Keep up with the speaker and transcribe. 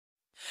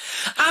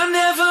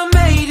never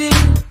made it,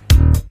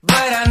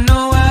 but I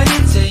know what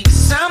it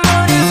takes. I'm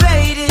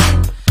motivated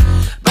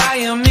by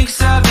a mix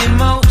of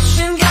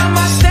emotion. Got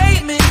my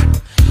statement,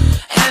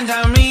 and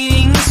I'm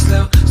reading it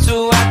slow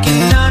so I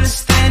can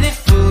understand it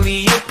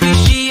fully.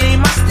 Appreciate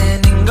my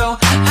standing,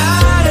 go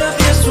out of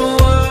this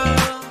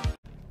world.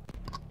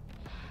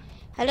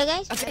 Halo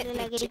guys, kembali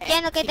lagi di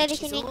channel kita di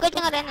sini. Gue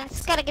dengerin dan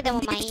sekarang kita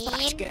mau main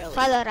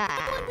Valorant.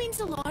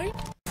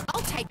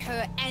 I'll take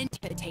her and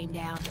her team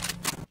down.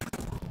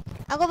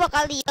 Aku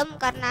bakal diem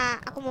karena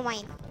aku mau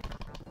main.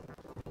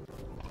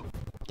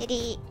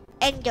 Jadi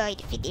enjoy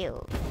the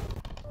video.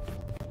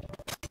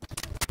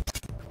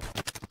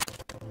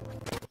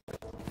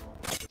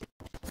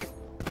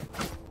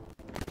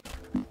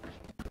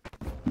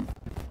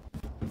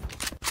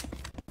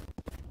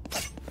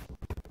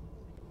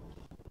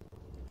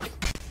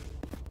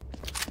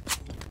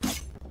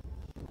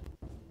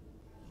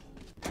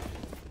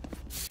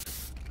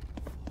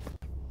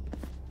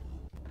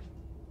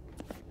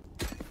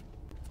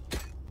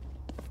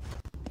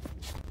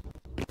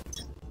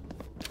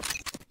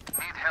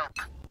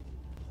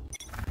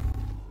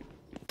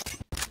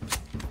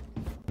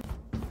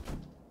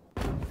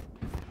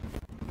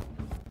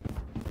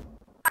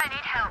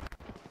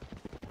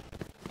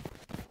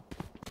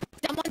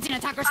 Someone's in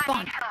attacker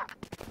spawn.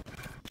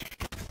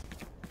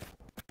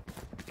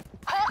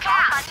 Hawk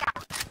out!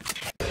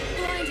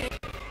 Blinded.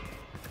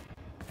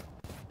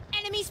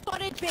 Enemy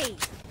spotted B.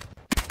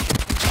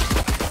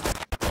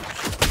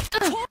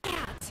 Hawk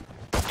out.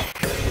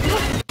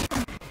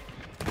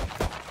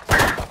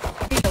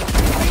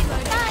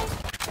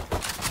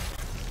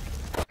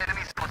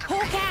 Enemy spotted.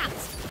 Hawk out.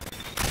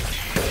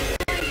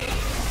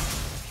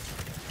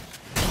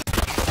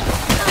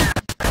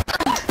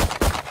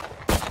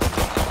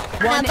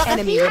 One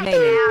enemy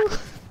remaining.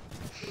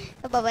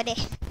 Apa deh.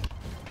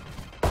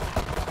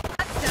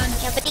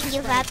 Yang penting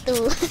kill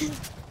satu.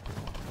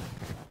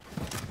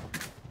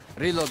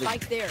 Reloading.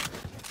 Spike there.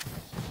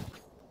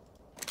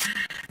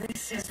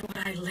 This is what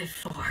I live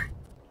for.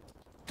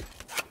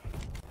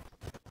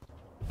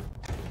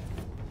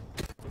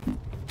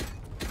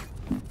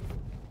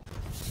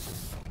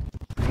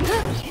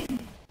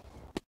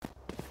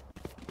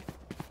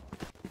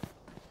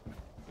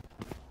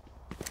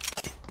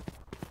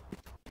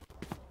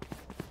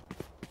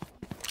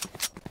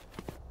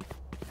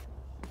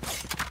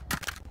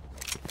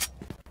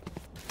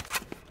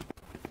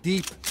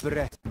 Deep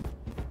breath.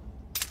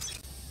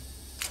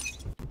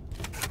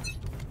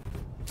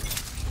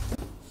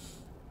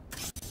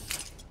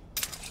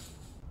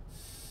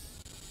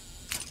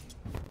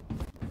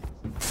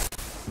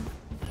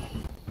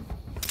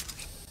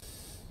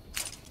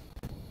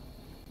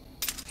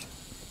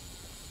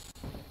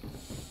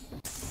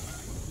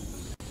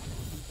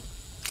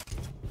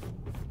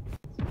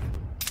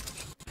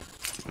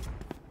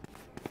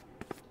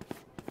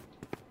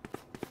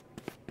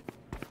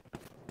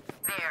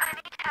 There. I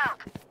need help.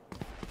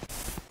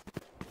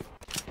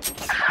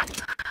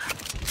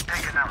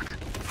 Taken out.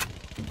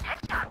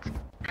 Headshot.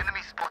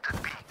 Enemy spotted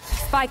B.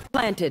 Spike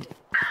planted.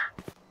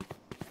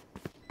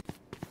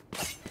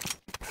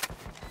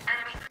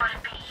 Enemy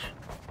spotted B.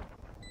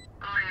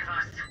 Leave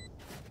us.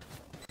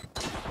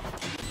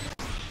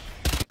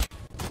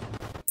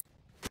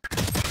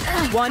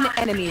 One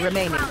enemy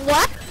remaining.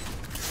 What?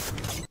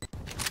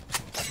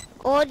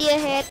 Oh, dia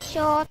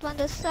headshot,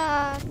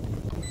 pantesan.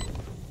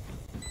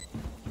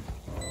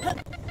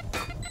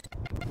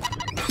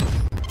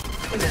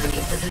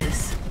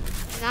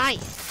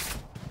 Nice.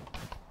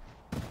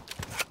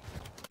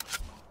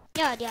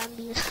 Ya,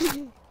 diambil.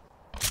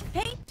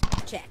 Paint,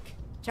 check.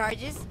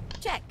 Charges,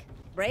 check.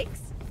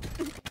 Brakes,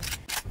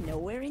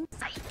 nowhere in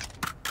sight.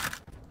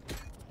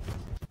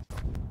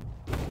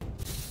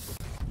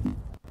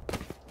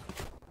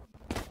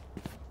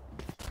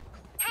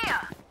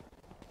 Here.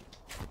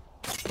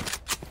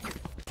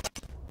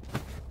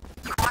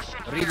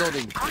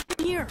 Reloading.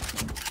 Here.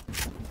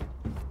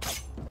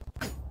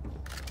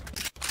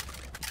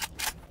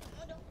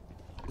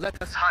 Let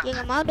us Hunt. Dia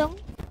nggak mau dong.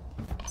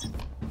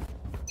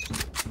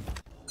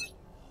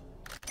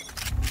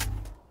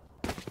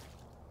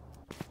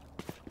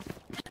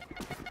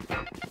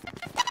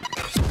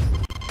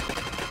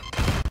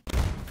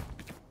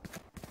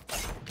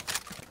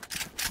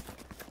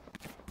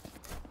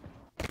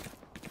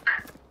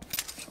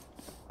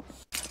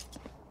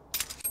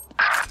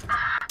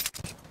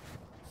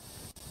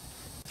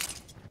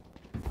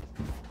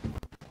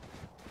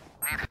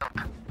 Need help.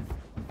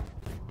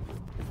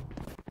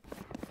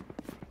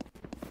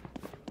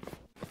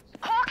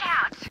 Hawk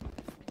out.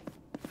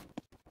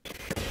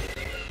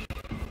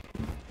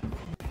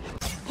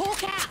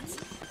 Hawk out.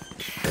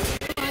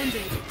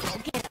 Blinded.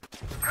 I'll get it.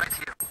 Right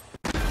here.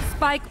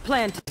 Spike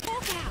planted.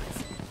 Hawk out.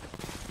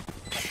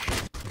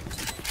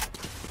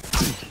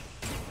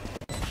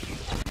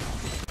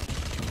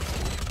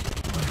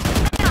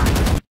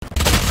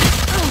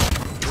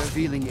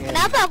 Revealing area.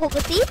 Kenapa aku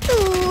ke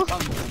situ?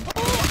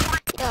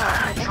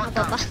 Ya, nggak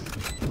apa-apa.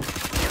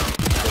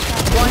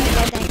 One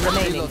enemy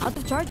remaining. Out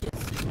of charges.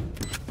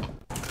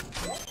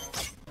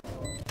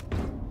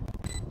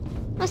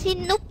 Masih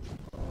noob.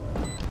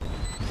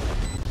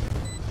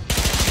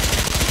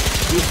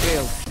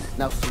 failed.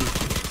 Now sleep.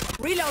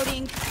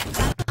 Reloading.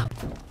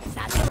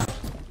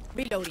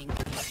 Reloading.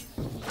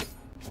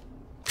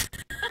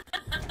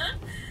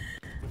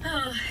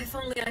 Oh, if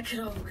only I could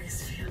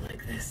always feel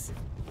like this.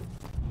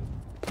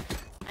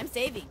 I'm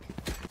saving.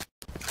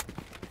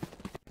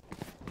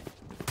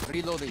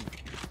 Reloading.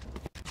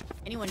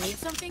 Anyone need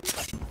something?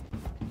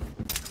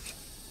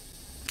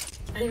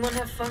 Anyone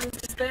have funds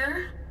to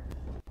spare?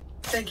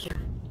 Thank you.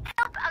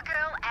 Help a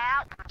girl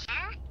out, would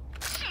you?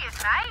 Cheers,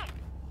 mate.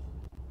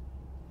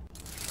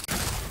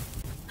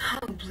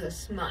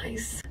 Hopeless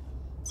mice.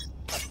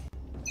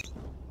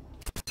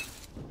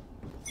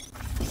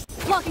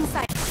 Blocking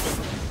sight.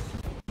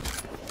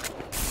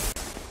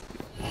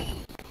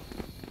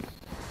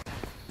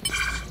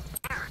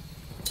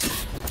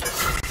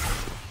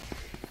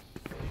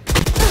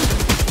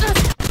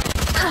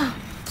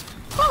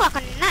 Kok gak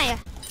kena ya?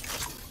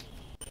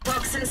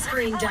 Toxin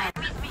screen down.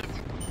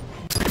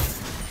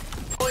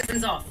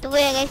 Poison's off. Tunggu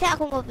ya guys ya,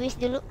 aku mau pipis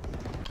dulu.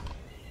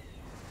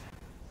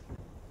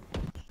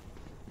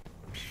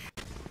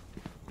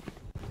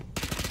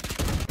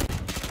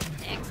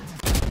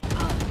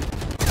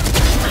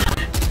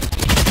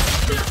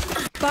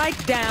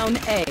 Spike down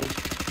A.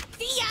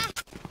 See ya.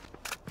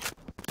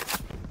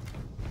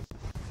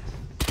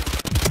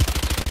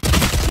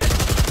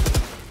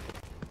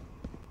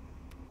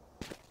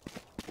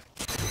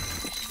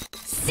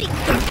 Seek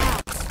them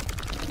out.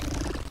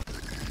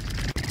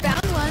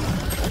 Found one.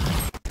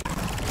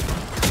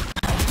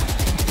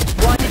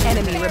 One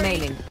enemy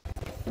remaining.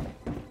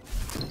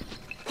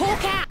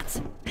 Hawk out.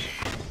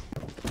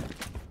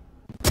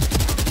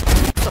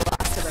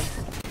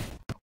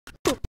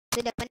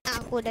 Sudah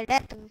menang, aku udah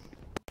dateng.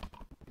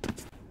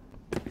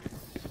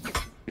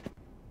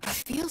 I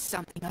feel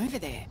something over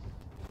there.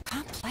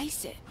 Can't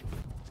place it.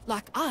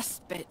 Like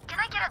us, but Can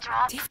I get a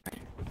drop?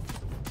 different.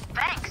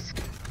 Thanks.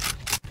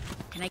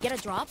 Can I get a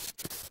drop?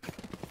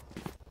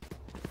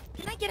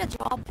 Can I get a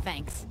drop?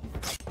 Thanks.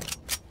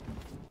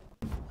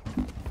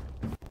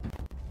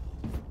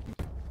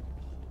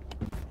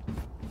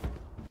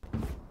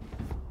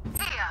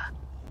 Here.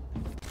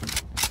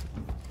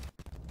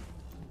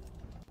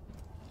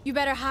 You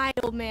better hide,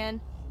 old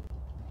man.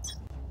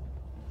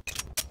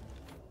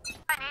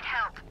 I need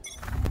help.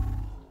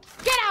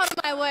 Get out of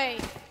my way!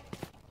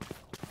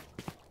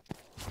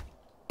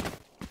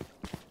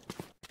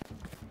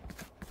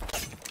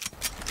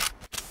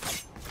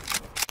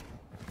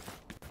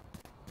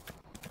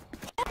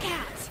 Hawk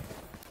out.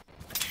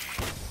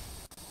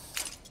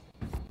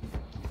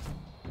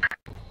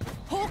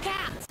 Hawk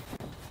out.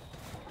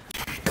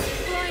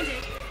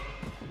 Blinded.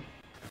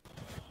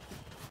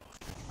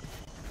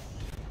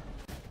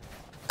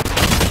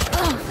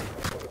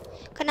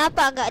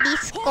 Kenapa nggak di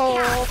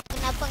scope?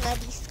 Kenapa nggak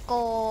di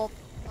scope?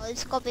 Kalau di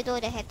scope itu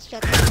udah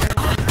headshot.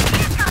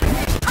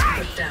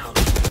 Down.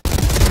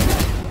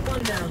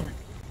 One down.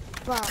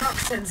 Wow.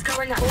 Toxins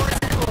going up.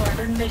 Orb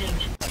emitting.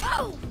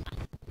 Oh!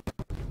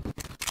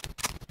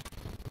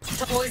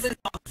 Poison's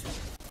off.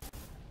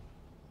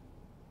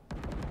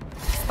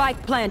 Spike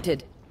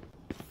planted.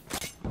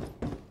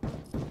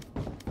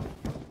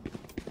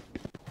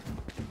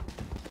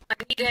 I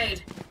need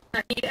aid.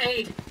 I need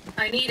aid.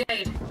 I need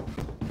aid.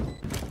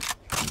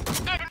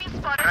 Enemy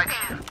spotted B.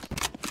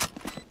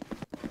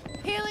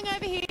 Healing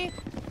over here.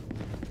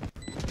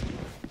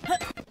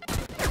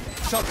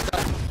 Shot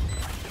down.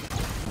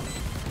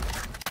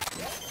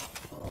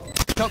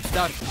 Shots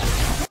down.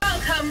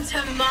 Welcome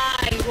to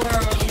my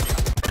world.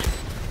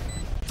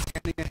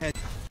 Scanning ahead.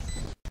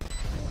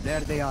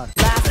 There they are.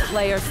 Last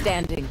player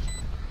standing.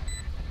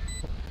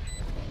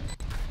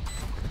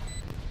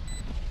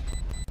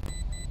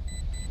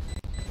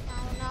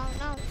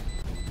 No.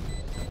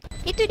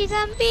 Itu di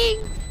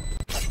samping.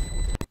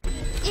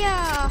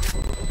 Ya.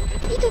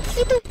 Itu.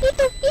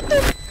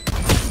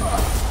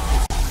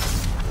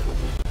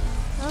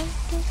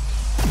 Oke.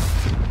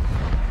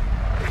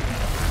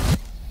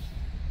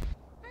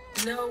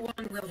 No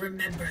one will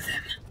remember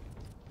them.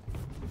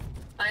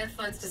 I have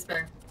funds to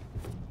spare.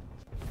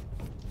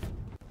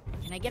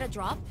 Can I get a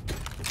drop?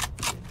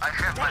 I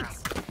have money.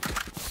 Thanks.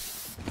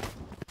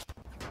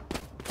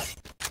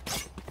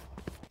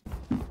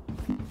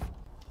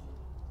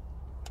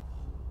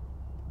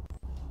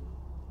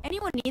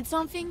 Anyone need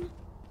something?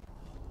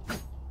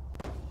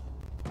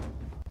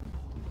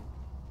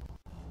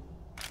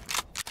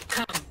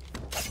 Come.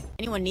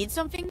 Anyone need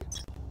something?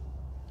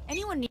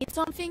 Anyone need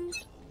something?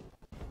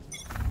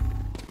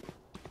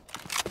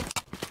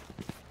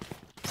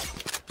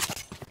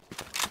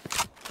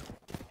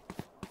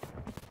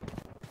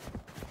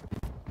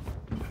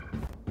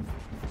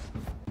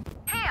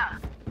 Here.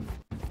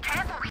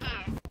 Careful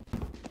here.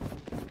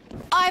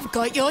 I've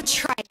got your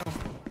trail.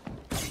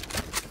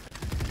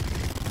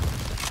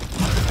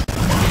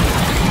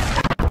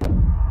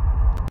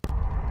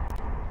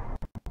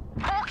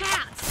 Hawk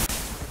out.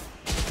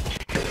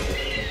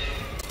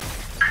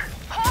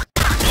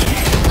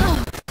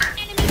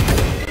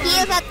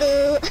 Kill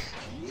 1.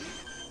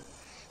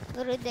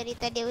 Baru dari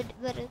tadi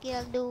baru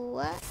kill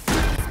 2.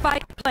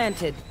 Spike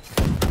planted.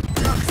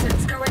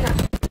 Toxins going up.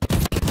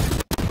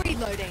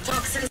 Reloading.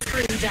 Toxin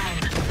screen down.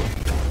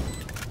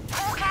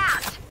 Hawk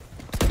out!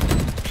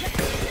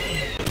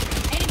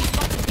 Enemy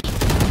spotted B.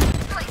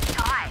 Please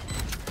die!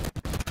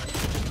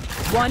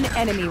 One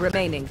enemy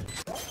remaining.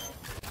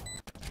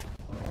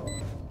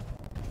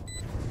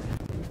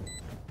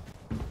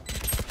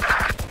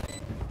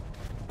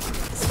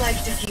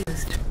 Spike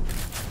diffused.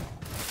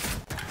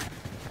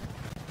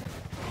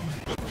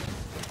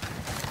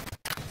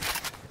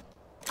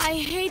 I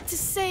hate to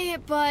say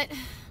it, but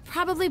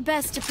probably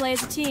best to play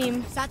as a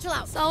team. Satchel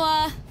out. So,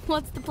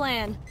 what's the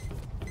plan?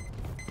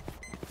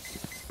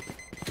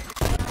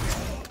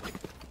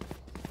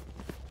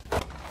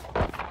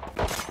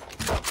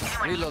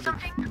 Anyone need Reloading.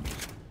 something?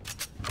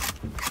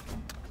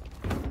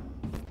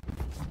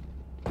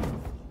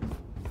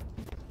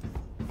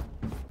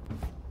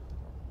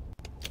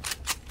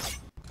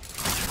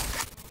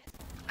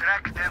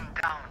 Track them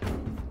down.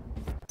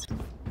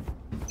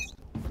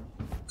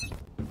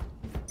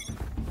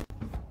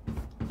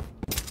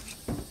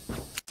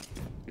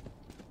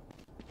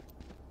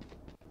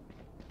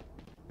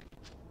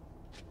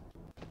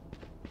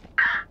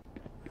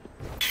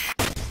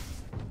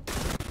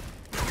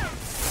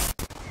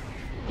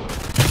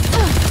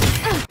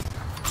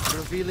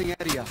 Revealing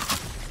area.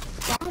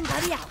 Bomb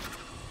buddy out.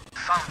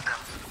 Found them.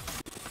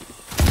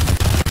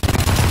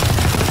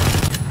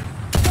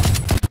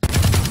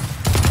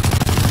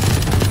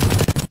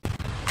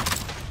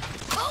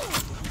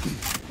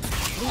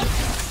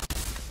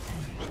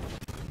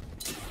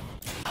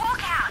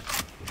 Hawk out!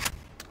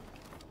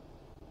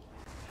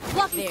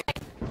 Block There.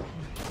 there.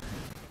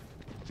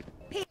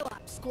 Heal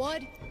up,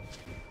 squad.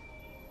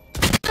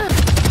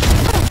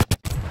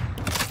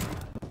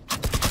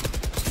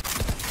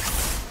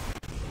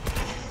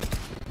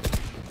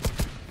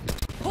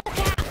 Hawk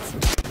out.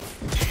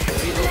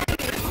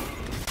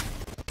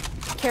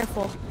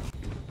 Careful.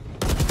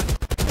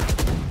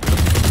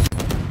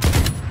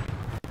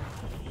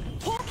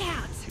 Hawk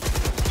out.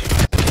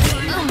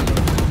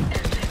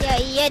 Ya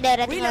iya,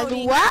 darah tinggal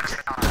Reloading. 2.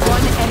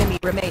 One enemy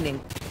remaining.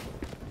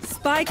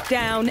 Spike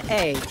down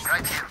A.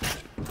 Right here.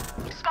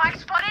 Spike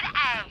spotted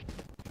A.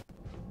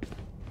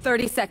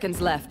 30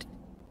 seconds left.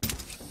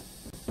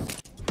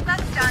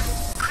 That's done.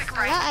 Quick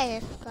break. Malah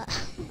AFK.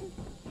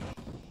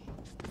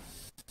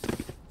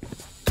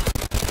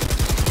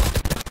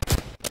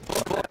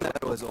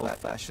 That was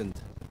old-fashioned.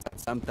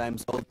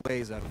 Sometimes old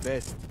ways are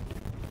best.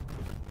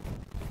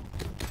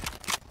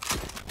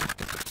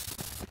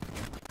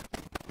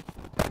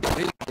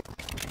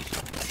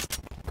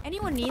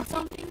 Anyone need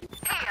something?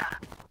 Here.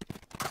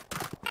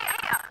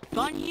 Here.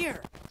 Gun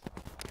here.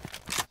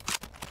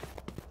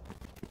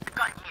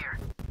 Gun here.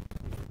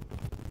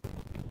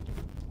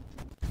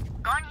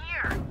 Gun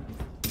here.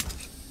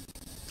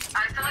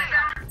 Isolate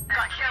them.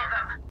 Gun kill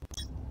them.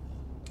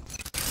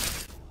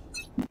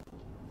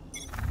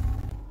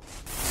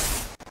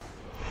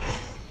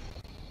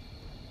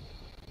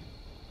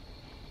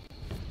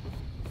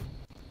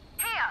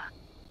 Here.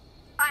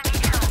 I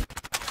need help.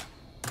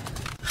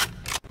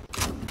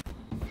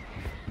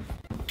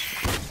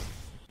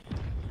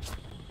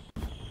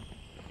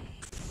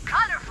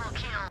 Colorful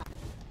kill.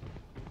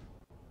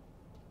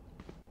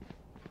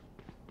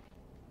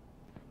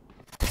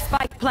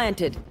 Spike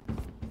planted.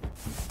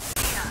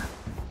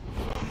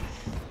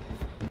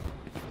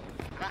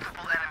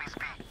 Multiple enemies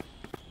B.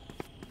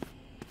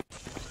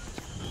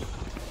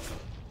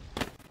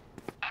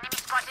 Enemy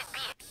spotted B.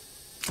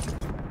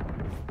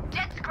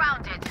 Jet's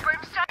grounded.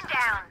 Brimstone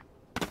down.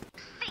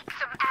 Seek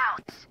them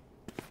out.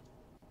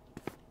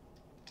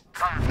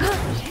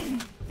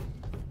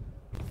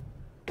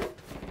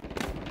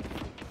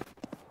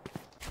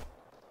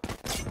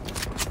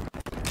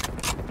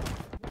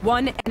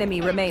 One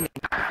enemy remaining.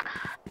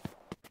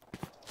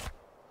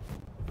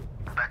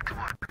 Back to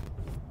work.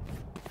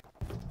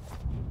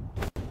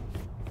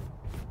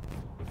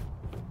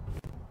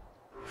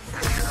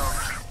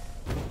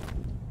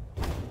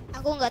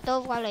 Aku nggak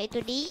tahu kalau itu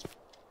di.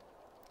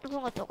 Aku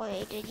nggak tahu kalau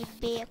itu di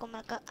B. Aku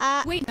mereka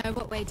A. We know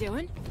what we're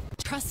doing.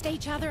 Trust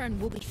each other and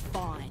we'll be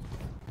fine.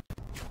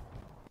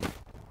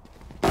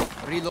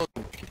 Reload.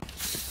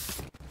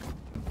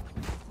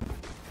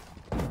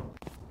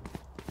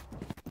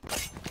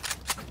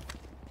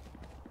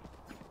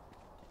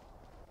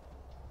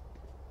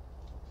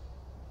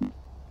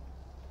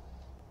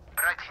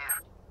 Right here.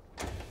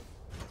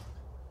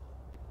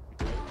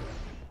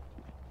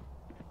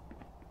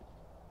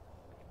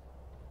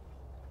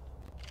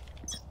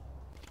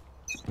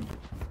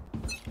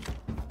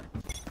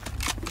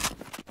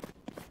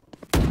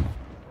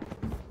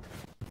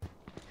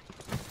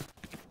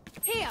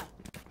 Here.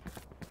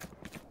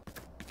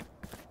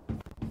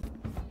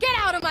 Get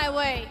out of my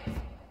way!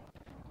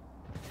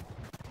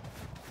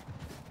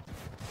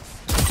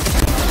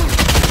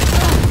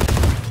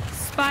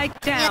 Spike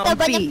Ternyata down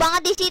banyak B.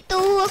 banget di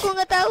situ. Aku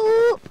nggak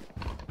tahu.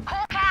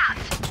 Hawk out.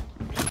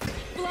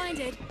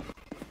 Blinded.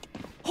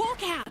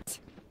 Hawk out.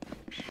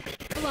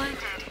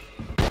 Blinded.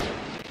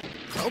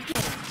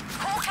 Okay.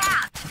 Hawk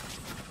out.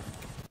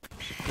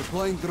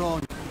 Deploying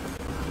drone.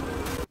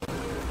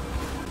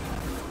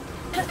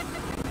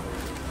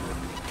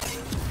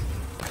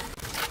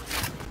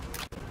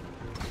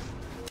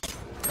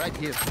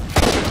 here.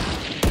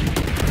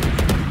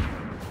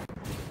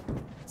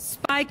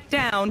 Spike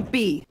down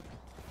B.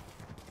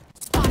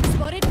 Spot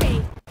spotted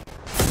B.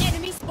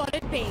 Enemy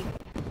spotted B.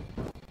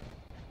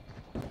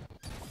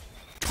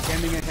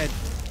 Scanning ahead.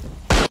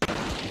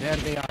 There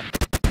they are.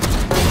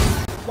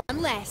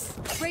 One less.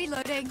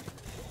 Reloading.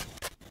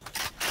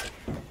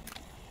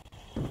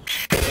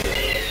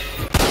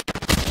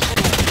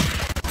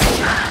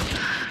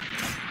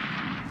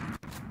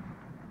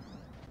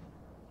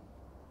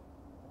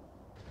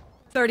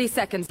 Thirty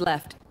seconds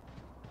left.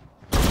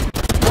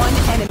 One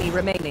enemy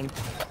remaining.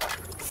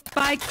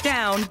 Spike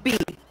down B.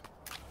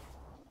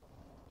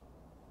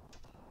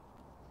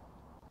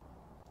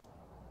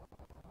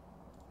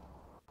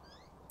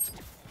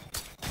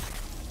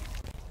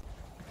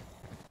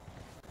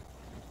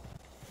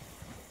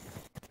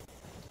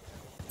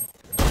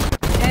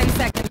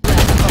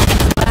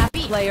 Last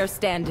player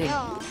standing.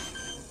 Yo.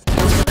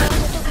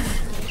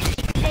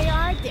 They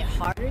are, the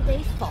harder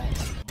they fall.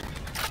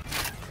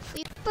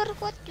 Sweeper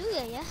kuat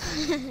juga ya.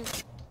 None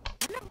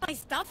of my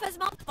stuff has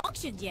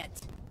malfunctioned yet.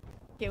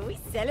 Can we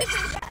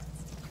celebrate that?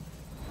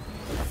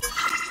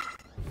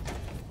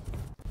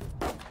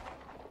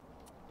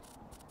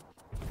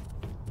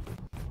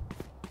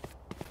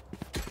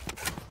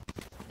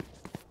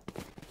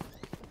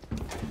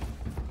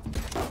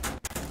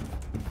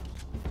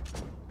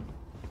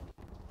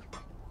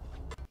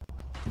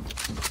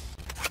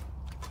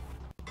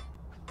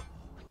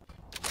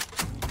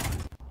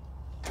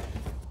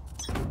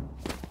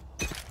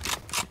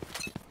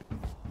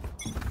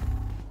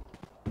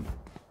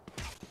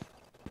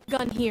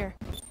 Gun here.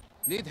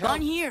 Need help.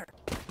 Gun here.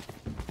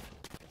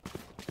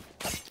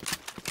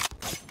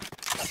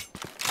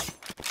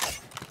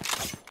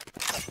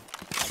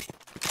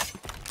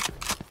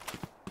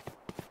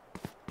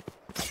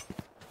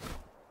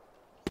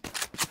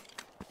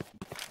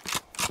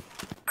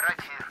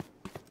 Right here.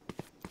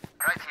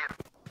 Right here.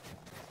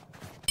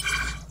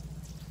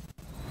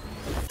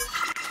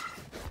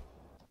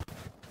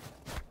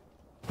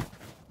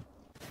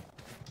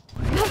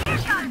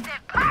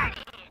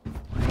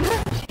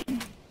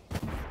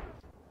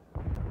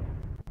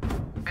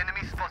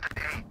 Enemy spotted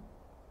A.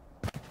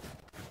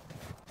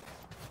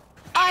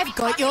 I've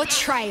got your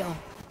trail.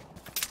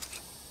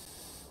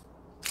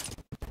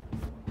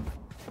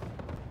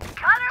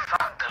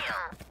 Found them.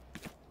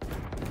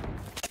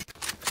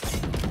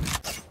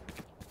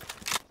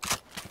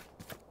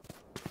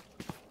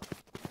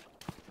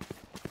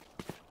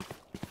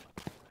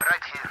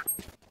 Right here.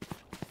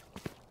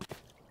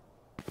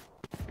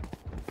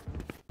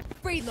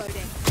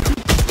 Reloading.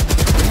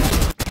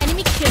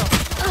 Enemy kill.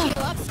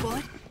 Heal up,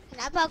 squad.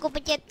 Kenapa aku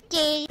pencet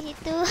C di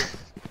situ?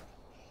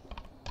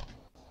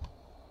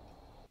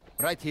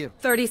 Right here.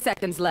 30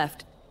 seconds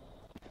left.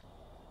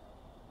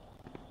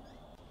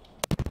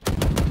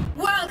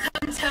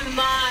 Welcome to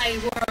my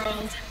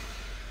world.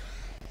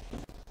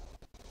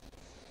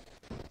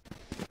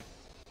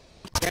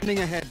 Scanning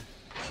ahead.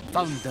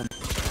 Found them.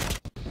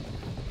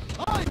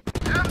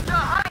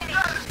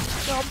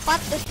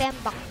 Lompat terus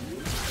tembak.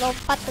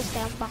 Lompat terus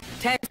tembak.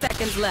 10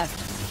 seconds left.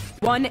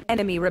 One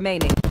enemy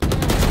remaining.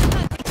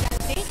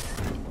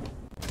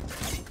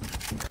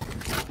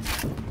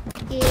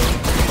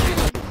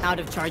 Out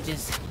of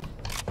charges.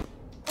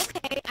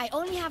 Okay, I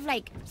only have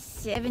like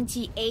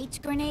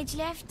 78 grenades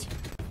left.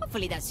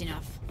 Hopefully that's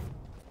enough.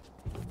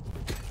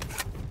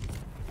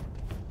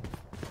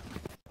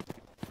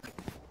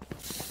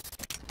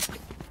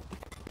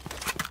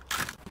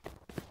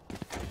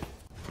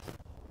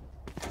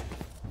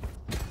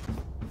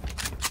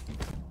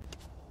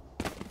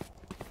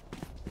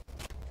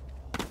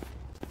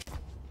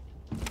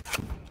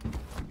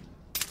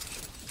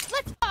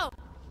 Let's go!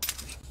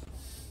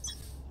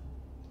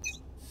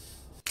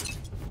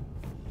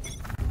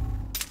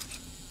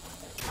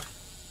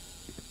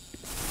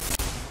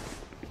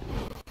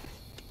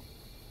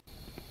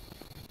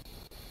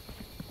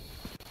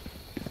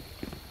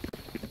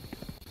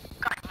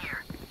 Gun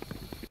here.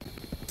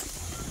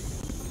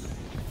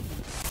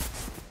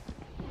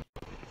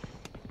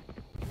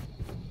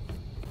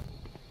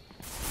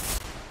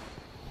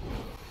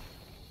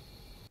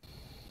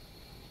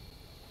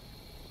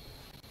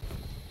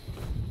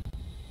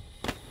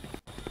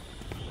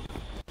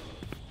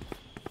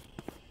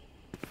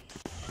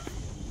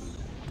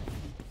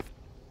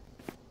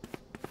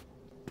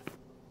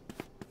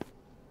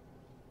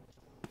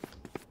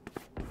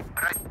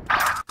 Right.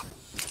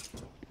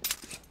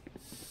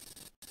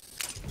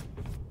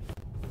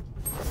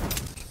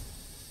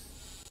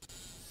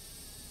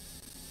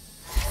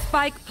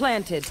 Spike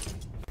planted.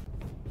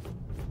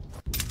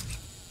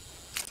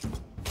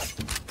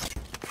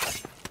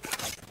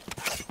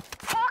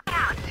 Walk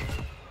out.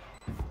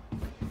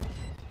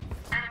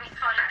 Enemy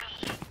spotted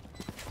B.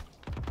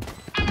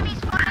 Enemy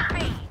spotted B.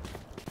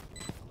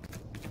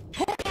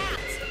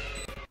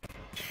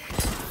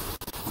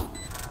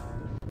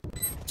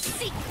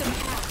 Seek them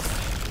out.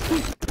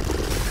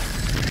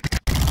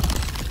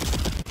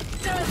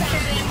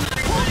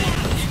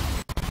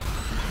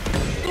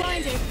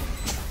 Blinded.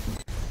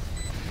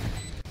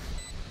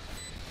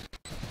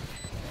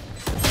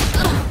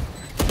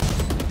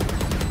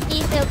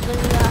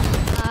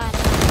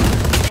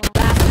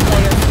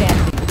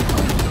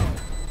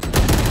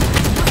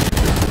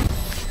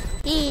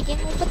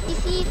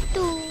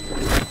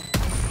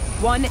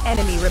 One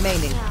enemy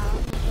remaining. Ya,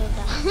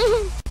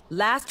 udah.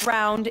 Last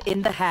round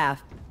in the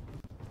half.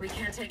 We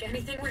can't take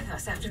anything with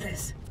us after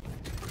this.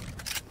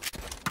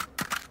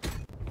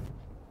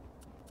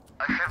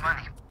 I have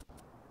money.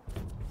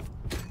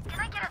 Can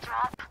I get a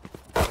drop?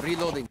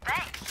 Reloading.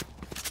 Thanks.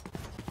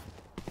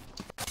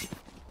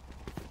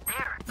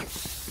 There.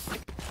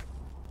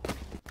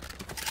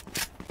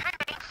 I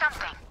need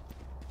something.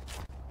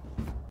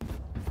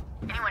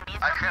 Anyone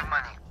needs something? I have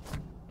money.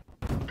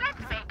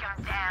 Let's make them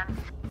dance.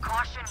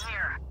 Caution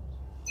here.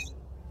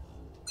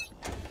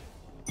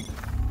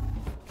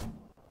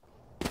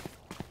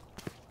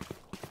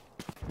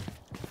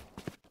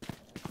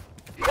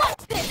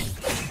 What's this?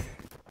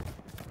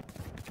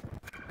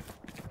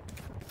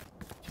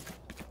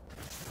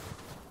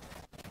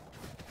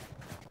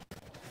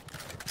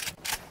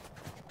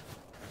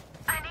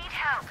 I need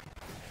help.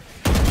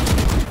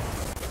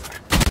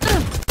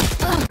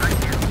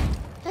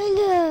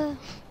 Aduh.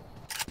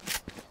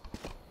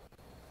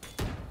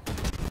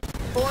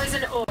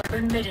 Poison orb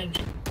emitting.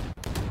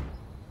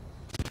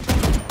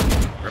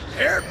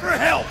 Prepare for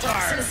hellfire!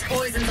 Toxins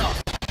poisons off.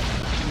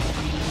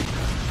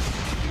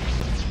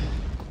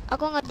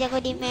 Aku nggak jago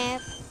di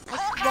map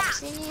Xbox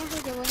ini, aku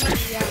jagonya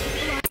dia.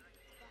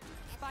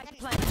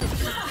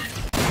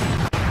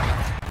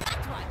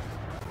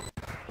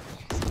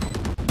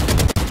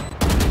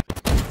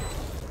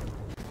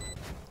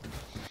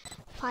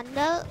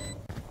 Vandal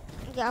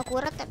nggak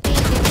akurat tapi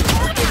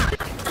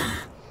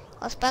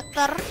oh,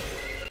 Spectre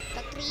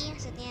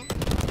maksudnya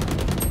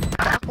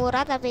nggak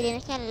akurat tapi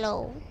damage-nya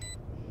low.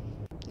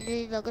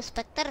 Lebih bagus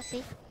Spectre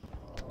sih.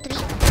 Spectre.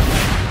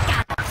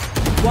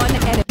 One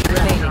enemy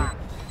remaining.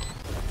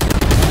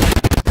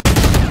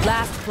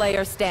 Last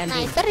player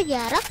standing. Sniper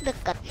jarak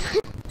dekat.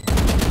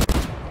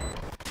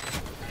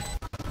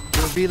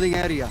 Revealing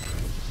area.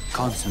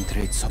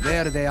 Concentrate. So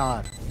there they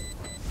are.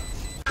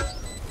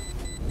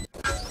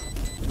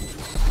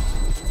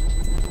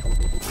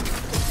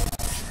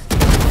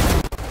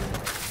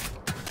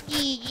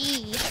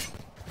 GG.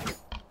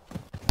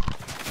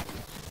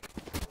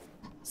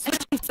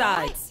 Switching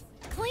sides.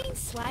 Clean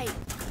slate.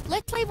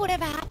 Let's play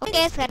whatever happens.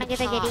 Oke, sekarang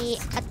kita jadi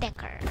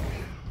attacker.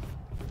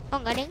 Oh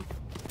enggak deng.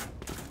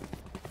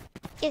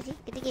 Iya sih,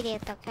 kita jadi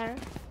attacker.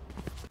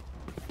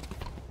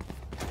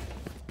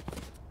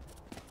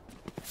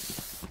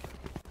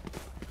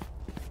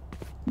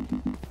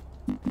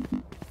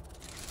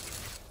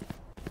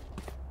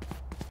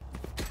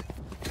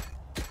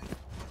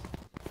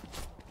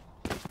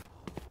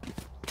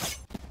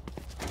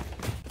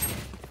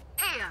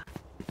 Here.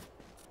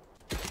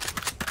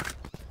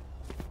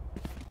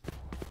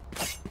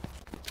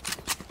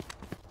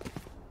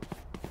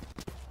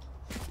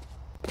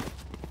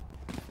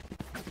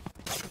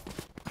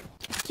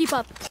 Keep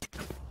up.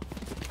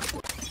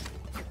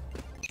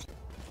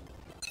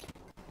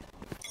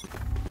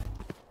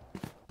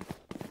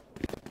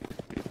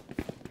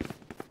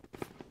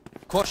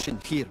 Caution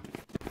here.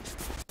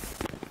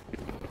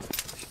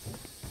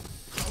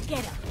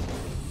 Get him.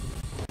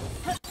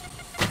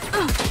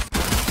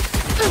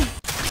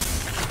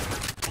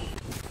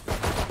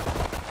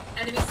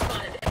 Enemy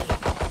spotted.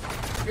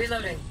 A.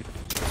 Reloading.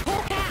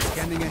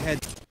 Scanning ahead.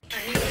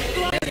 I need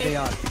aid. There they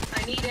are.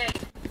 I need aid.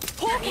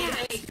 I need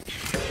aid.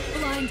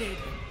 Blinded.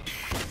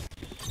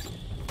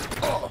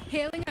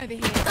 Healing over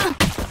here.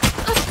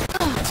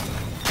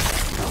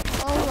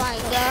 Oh my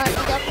god,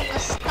 udah aku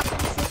nge-stuck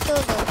di situ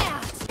loh.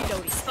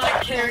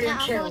 Spike carrier Karena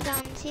aku killed.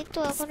 jangan di situ,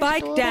 aku harus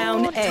Spike turun. down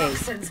A.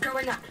 Toxins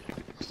going up.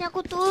 Harusnya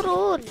aku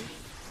turun.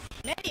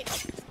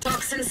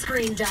 Toxin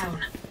screen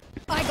down.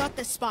 I got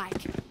the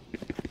spike.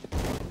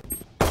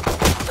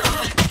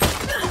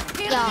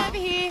 Healing Yeah. over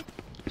here.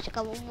 Terus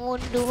kamu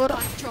mundur.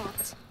 Spike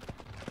dropped.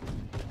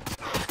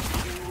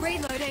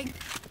 Reloading.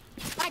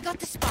 I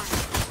got the spike.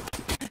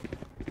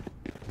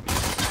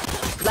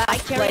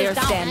 Last player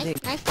down. standing.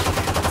 Nice.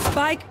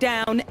 Spike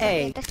down Di A.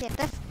 atas, di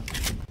atas.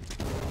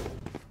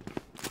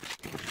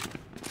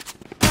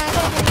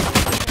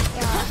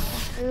 Ya,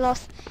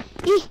 lost.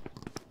 Ih,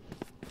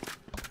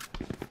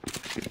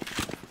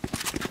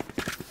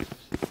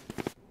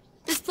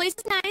 This place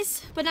is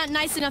nice, but not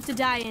nice enough to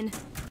die in.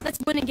 Let's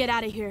win and get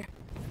out of here.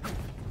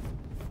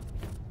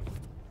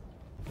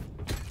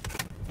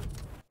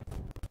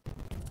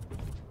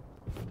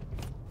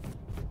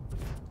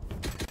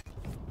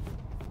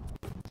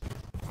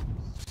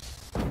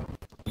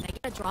 Can I get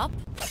a drop?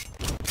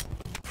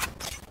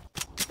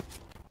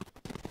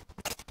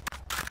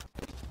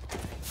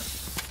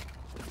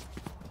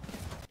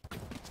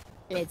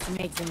 Let's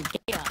make some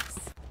chaos.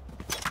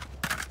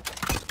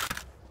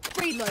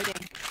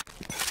 Reloading.